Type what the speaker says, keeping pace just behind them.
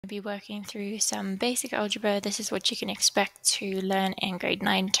Be working through some basic algebra. This is what you can expect to learn in grade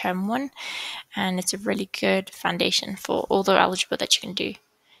 9 term 1, and it's a really good foundation for all the algebra that you can do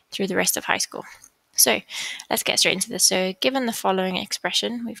through the rest of high school. So let's get straight into this. So given the following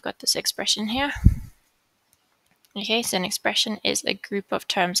expression, we've got this expression here. Okay, so an expression is a group of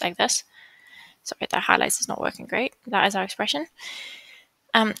terms like this. Sorry, that highlights is not working great. That is our expression.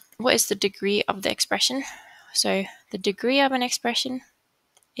 What is the degree of the expression? So the degree of an expression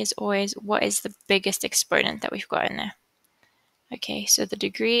is always what is the biggest exponent that we've got in there. Okay, so the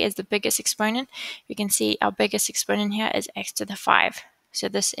degree is the biggest exponent. You can see our biggest exponent here is x to the 5. So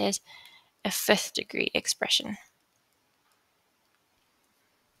this is a 5th degree expression.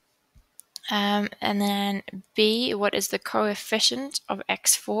 And then b, what is the coefficient of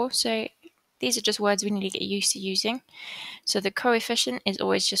x4? So these are just words we need to get used to using. So the coefficient is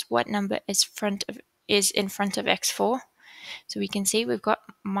always just what number is in front of x4. So we can see we've got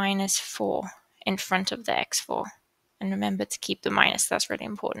minus 4 in front of the x4. And remember to keep the minus, that's really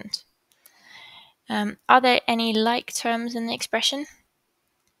important. Are there any like terms in the expression?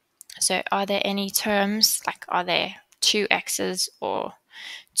 So are there any terms, like are there 2x's or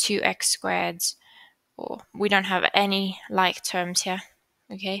 2x squareds, or we don't have any like terms here,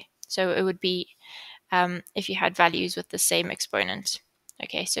 okay? So it would be if you had values with the same exponent.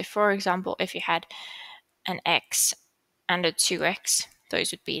 Okay, so for example, if you had an x and a 2x,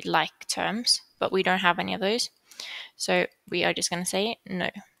 those would be like terms, but we don't have any of those. So we are just going to say no.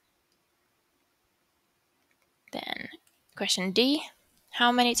 Then question D, how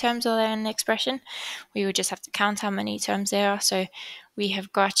many terms are there in the expression? We would just have to count how many terms there are. So we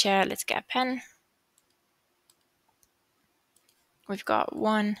have got here, let's get a pen. We've got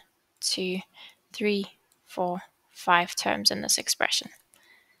 1, 2, 3, 4, 5 terms in this expression.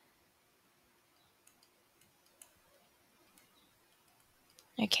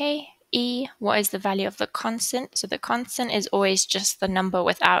 Okay, E, what is the value of the constant? So the constant is always just the number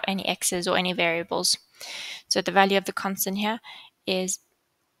without any x's or any variables. So the value of the constant here is,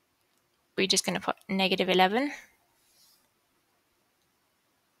 we're just going to put negative 11.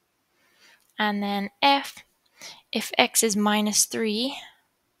 And then F, if x is minus 3,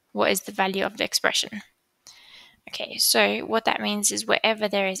 what is the value of the expression? Okay, so what that means is wherever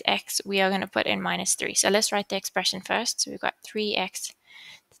there is x, we are going to put in minus 3. So let's write the expression first. So we've got 3x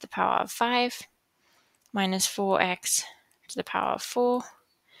to the power of 5 minus 4x to the power of 4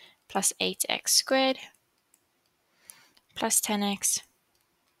 plus 8x squared plus 10x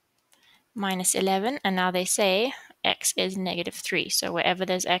minus 11. And now they say x is negative 3. So wherever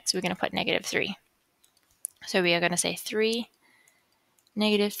there's x, we're going to put negative 3. So we are going to say 3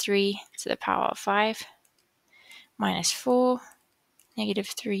 negative 3 to the power of 5 minus 4 negative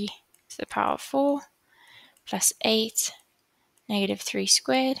 3 to the power of 4 plus 8 negative 3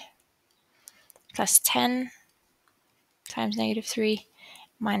 squared plus 10 times negative 3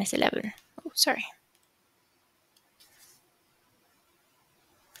 minus 11. Oh, sorry.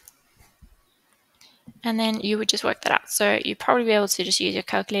 And then you would just work that out. So you'd probably be able to just use your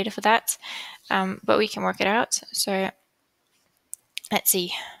calculator for that, but we can work it out. So let's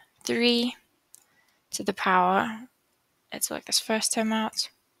see, 3 to the power, let's work this first term out.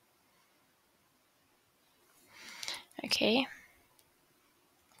 Okay,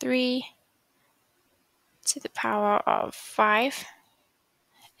 3 to the power of 5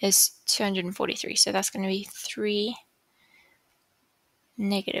 is 243. So that's going to be 3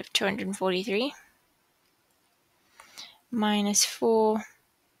 negative 243 minus 4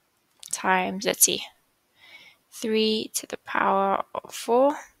 times, let's see, 3 to the power of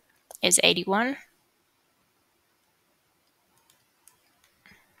 4 is 81.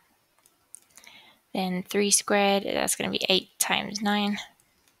 Then 3 squared, that's going to be 8 times 9.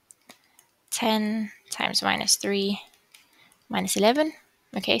 10 times minus 3 minus 11.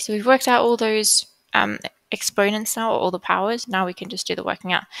 Okay, so we've worked out all those exponents now, or all the powers. Now we can just do the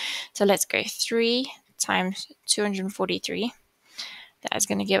working out. So let's go 3 times 243. That is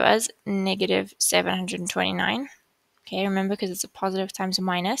going to give us negative 729. Okay, remember, because it's a positive times a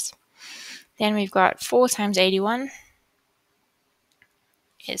minus. Then we've got 4 times 81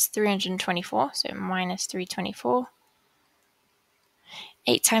 is 324, so minus 324.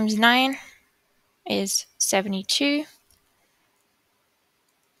 8 times 9 is 72.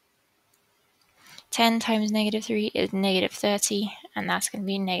 10 times negative 3 is negative 30, and that's going to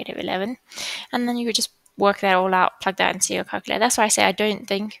be negative 11. And then you would just work that all out, plug that into your calculator. That's why I say I don't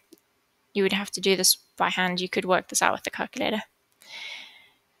think you would have to do this by hand. You could work this out with the calculator.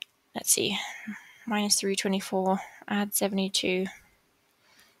 Let's see, minus 324, add 72,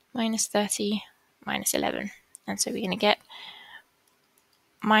 minus 30, minus 11. And so we're going to get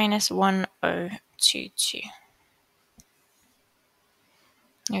minus 1022.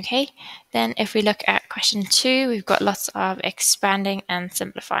 Okay, then if we look at question 2, we've got lots of expanding and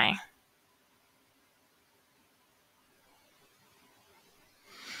simplifying.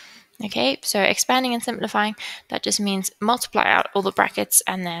 Okay, so expanding and simplifying, that just means multiply out all the brackets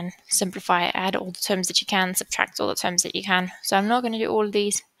and then simplify, add all the terms that you can, subtract all the terms that you can. So I'm not going to do all of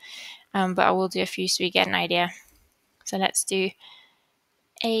these, but I will do a few so we get an idea. So let's do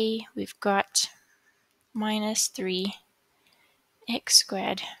A, we've got minus 3x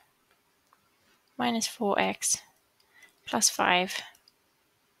squared minus 4x plus 5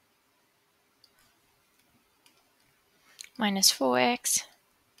 minus 4x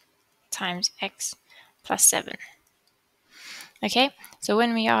times x plus 7. Okay, so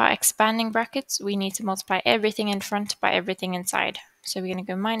when we are expanding brackets, we need to multiply everything in front by everything inside. So we're going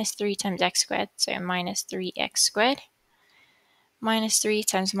to go minus 3 times x squared, so minus 3x squared. Minus 3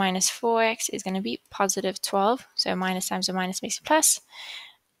 times minus 4x is going to be positive 12, so minus times a minus makes a plus.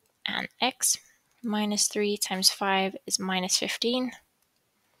 And x, minus 3 times 5 is minus 15.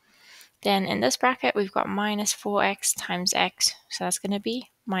 Then in this bracket, we've got minus 4x times x, so that's going to be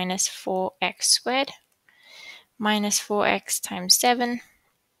minus 4x squared. Minus 4x times 7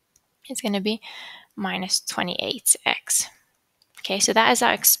 is going to be minus 28x. Okay, so that is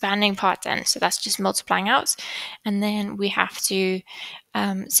our expanding part then. So that's just multiplying out. And then we have to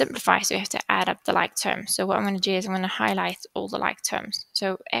simplify, so we have to add up the like terms. So what I'm going to do is I'm going to highlight all the like terms.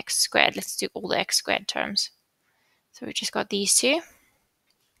 So x squared, let's do all the x squared terms. So we just got these two.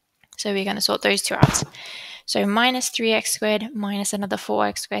 So we're going to sort those two out. So minus 3x squared minus another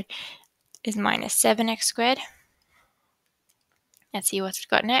 4x squared is minus 7x squared. Let's see what we've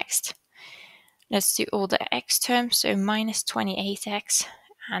got next. Let's do all the x terms, so minus 28x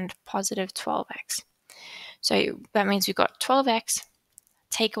and positive 12x. So that means we've got 12x,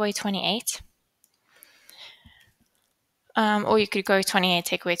 take away 28. Or you could go 28,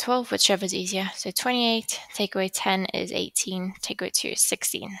 take away 12, whichever's easier. So 28, take away 10 is 18, take away 2 is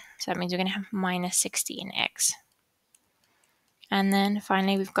 16. So that means we're going to have minus 16x. And then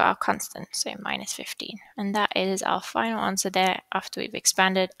finally, we've got our constant, so minus 15. And that is our final answer there after we've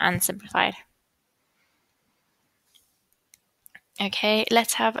expanded and simplified. Okay,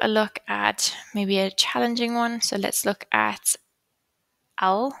 let's have a look at maybe a challenging one. So let's look at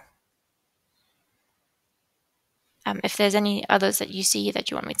L. If there's any others that you see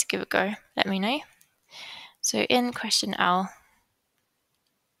that you want me to give a go, let me know. So in question L,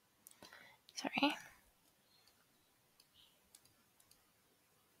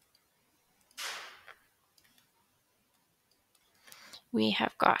 we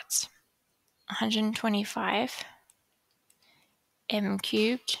have got 125 m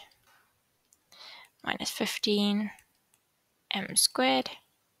cubed minus 15 m squared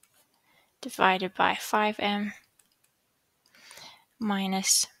divided by 5m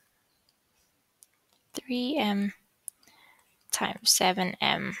minus 3m times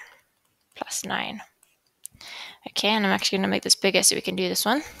 7m plus 9. Okay, and I'm actually going to make this bigger so we can do this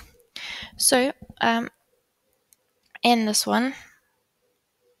one. So in this one,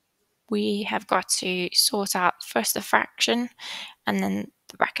 we have got to sort out first the fraction and then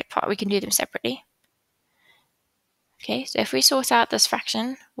the bracket part. We can do them separately. Okay, so if we sort out this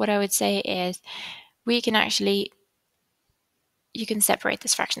fraction, what I would say is we can actually, you can separate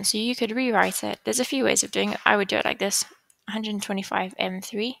this fraction. So you could rewrite it. There's a few ways of doing it. I would do it like this: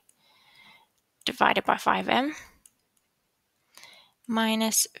 125m3 divided by 5m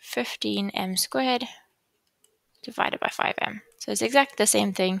minus 15m squared divided by 5m. So it's exactly the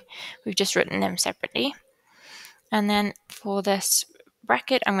same thing. We've just written them separately. And then for this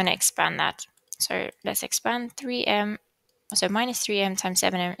bracket, I'm going to expand that. So let's expand 3m. So minus 3m times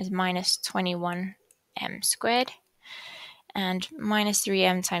 7m is minus 21m squared. And minus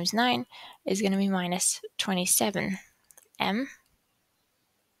 3m times 9 is going to be minus 27m.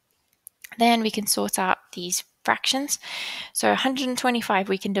 Then we can sort out these fractions. So 125,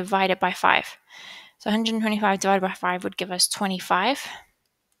 we can divide it by 5. So 125 divided by 5 would give us 25.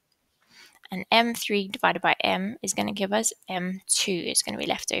 And m3 divided by m is going to give us m2 is going to be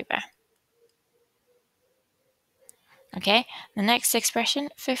left over. Okay, the next expression,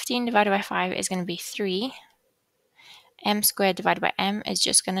 15 divided by 5 is going to be 3. M squared divided by m is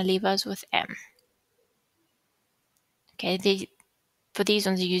just going to leave us with m. Okay, for these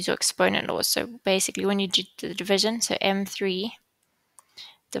ones you use your exponent laws. So basically when you do the division, so m3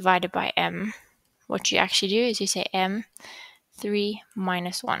 divided by m, what you actually do is you say m3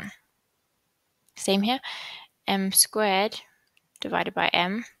 minus 1. Same here, m squared divided by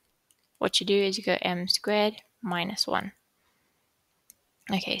m, what you do is you go m squared minus 1.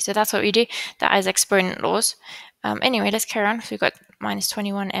 Okay, so that's what we do. That is exponent laws. Anyway, let's carry on. So we've got minus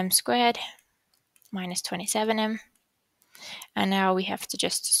 21m squared, minus 27m. And now we have to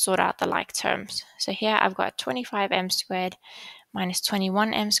just sort out the like terms. So here I've got 25m squared minus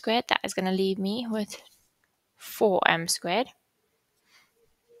 21m squared. That is going to leave me with 4m squared.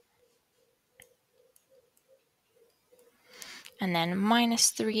 And then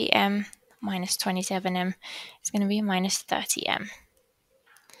minus 3m minus 27m is going to be minus 30m.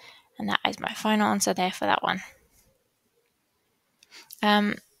 And that is my final answer there for that one.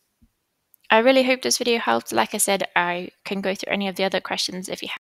 I really hope this video helped. Like I said, I can go through any of the other questions if you have.